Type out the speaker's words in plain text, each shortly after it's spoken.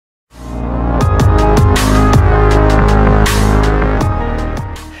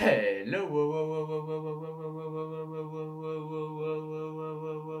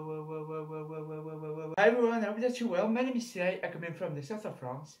Hi everyone, I hope that you're well. My name is Cyril, I'm coming from the south of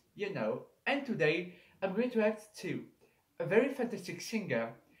France, and today I'm going to act to a very fantastic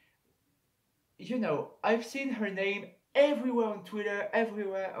singer. I've seen her name everywhere on Twitter,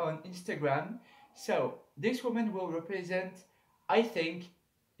 everywhere on Instagram. So this woman will represent, I think,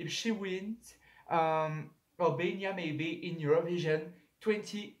 if she wins, Albania maybe in Eurovision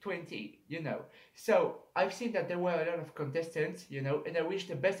 2020. So I've seen that there were a lot of contestants, and I wish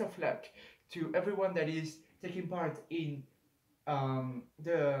the best of luck to everyone that is taking part in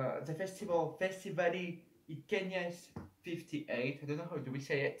the festival Festivali in Kenya's 58. I don't know how do we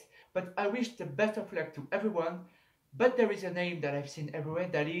say it, but I wish the best of luck to everyone. But there is a name that I've seen everywhere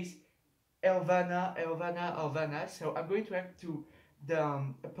that is Elvana. So I'm going to act to the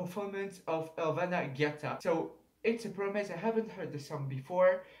performance of Elvana Gjata. So it's a promise. I haven't heard the song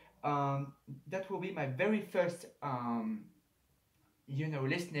before. That will be my very first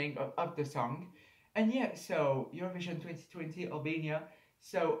listening of the song. And yeah, so Eurovision 2020 Albania.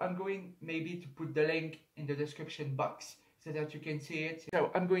 So I'm going maybe to put the link in the description box so that you can see it.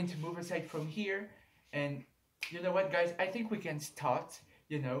 So I'm going to move aside from here, and you know what guys, I think we can start.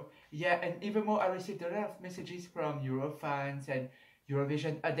 Yeah, and even more, I received a lot of messages from Euro fans and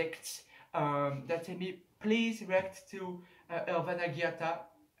Eurovision addicts that tell me please react to Elvana Gjata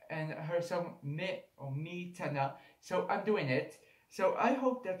and her song Me Tana. So I'm doing it. So I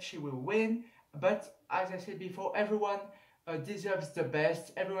hope that she will win. But as I said before, everyone deserves the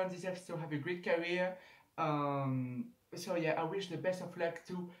best. Everyone deserves to have a great career. So yeah, I wish the best of luck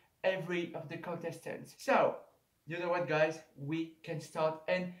to every of the contestants. So you know what, guys, we can start.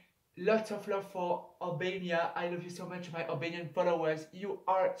 And lots of love for Albania. I love you so much, my Albanian followers. You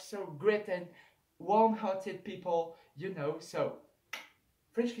are so great and warm-hearted people. So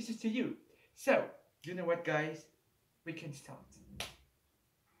French kisses to you. So you know what, guys, we can start.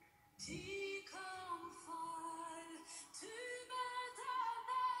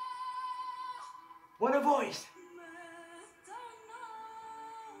 What a voice!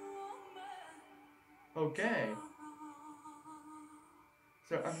 Okay.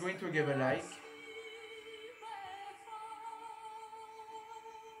 So I'm going to give a like.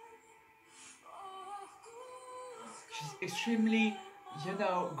 She's extremely,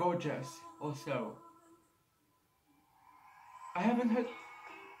 gorgeous also. I haven't heard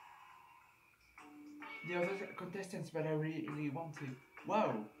the other contestants, but I really want to.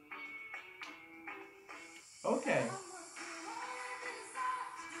 Wow. Okay.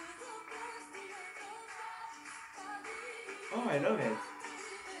 Oh, I love it.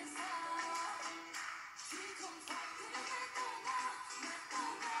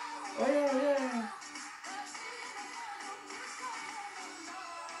 Oh yeah, yeah.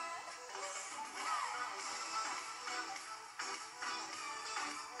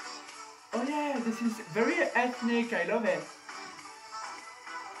 Oh yeah, this is very ethnic. I love it.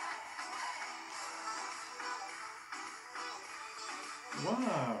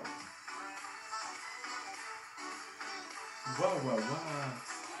 Wow. Wow.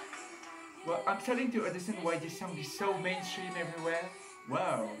 Well, I'm starting to understand why this song is so mainstream everywhere.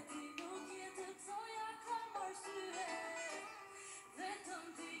 Wow.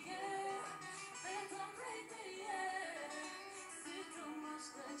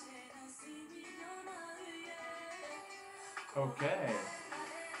 Okay.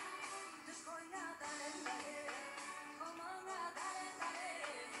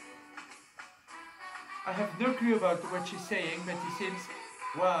 I have no clue about what she's saying, but it seems,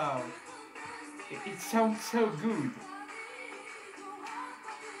 wow, it sounds so good.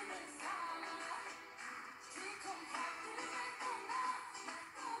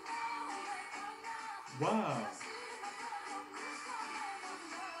 Wow.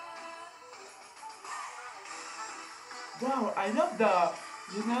 Wow, I love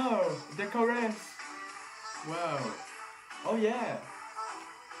the chorus. Wow. Oh yeah.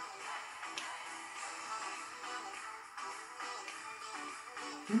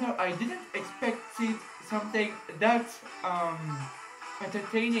 I didn't expect something that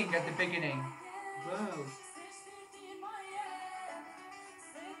entertaining at the beginning. Wow.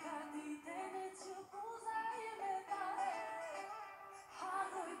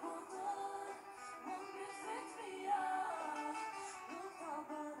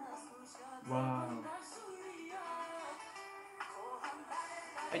 Wow.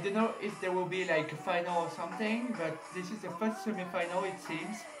 I don't know if there will be like a final or something, but this is the first semi-final it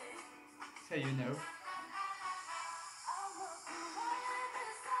seems. So you know.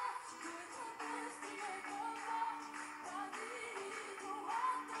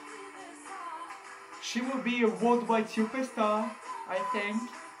 She will be a worldwide superstar, I think.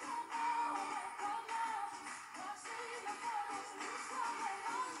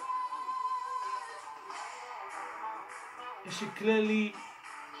 she clearly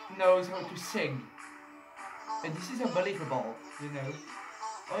knows how to sing. And this is unbelievable, you know.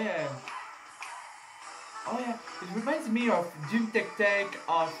 Oh yeah. Oh yeah. It reminds me of Doom Tech Tech,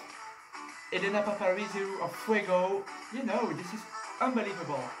 of Elena Paparizou, of Fuego. You know, this is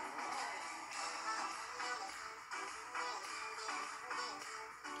unbelievable.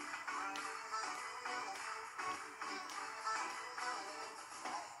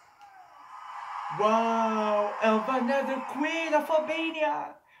 Wow, Elvana, the Queen of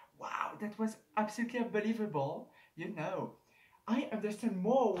Albania! Wow, that was absolutely unbelievable. You know, I understand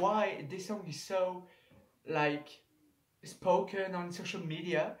more why this song is so, like, spoken on social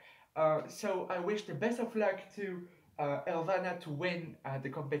media. So I wish the best of luck to Elvana to win the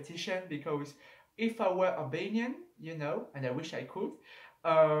competition, because if I were Albanian, you know, and I wish I could,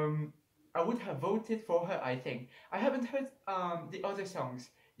 um, I would have voted for her, I think. I haven't heard the other songs,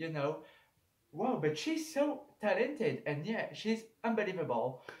 you know. Wow, but she's so talented, and yeah, she's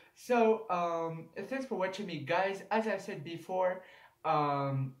unbelievable. So, thanks for watching me, guys. As I said before,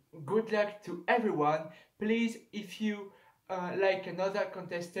 good luck to everyone. Please, if you like another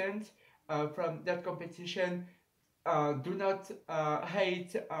contestant from that competition, do not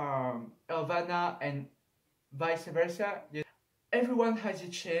hate Elvana and vice versa. Everyone has a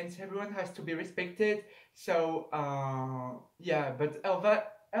chance, everyone has to be respected. So yeah, but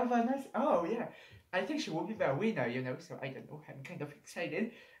Elvana's, oh yeah, I think she will be the winner, you know. So I don't know, I'm kind of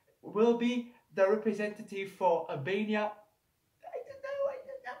excited. Will be the representative for Albania. I don't know.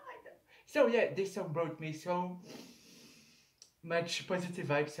 So yeah, this song brought me so much positive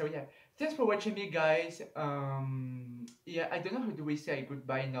vibes. So yeah, thanks for watching me, guys. Yeah, I don't know how do we say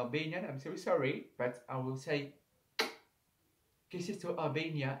goodbye in Albanian. I'm so sorry, but I will say kisses to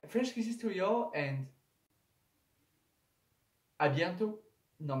Albania, French kisses to y'all, and à bientôt.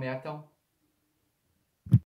 Non mais attends.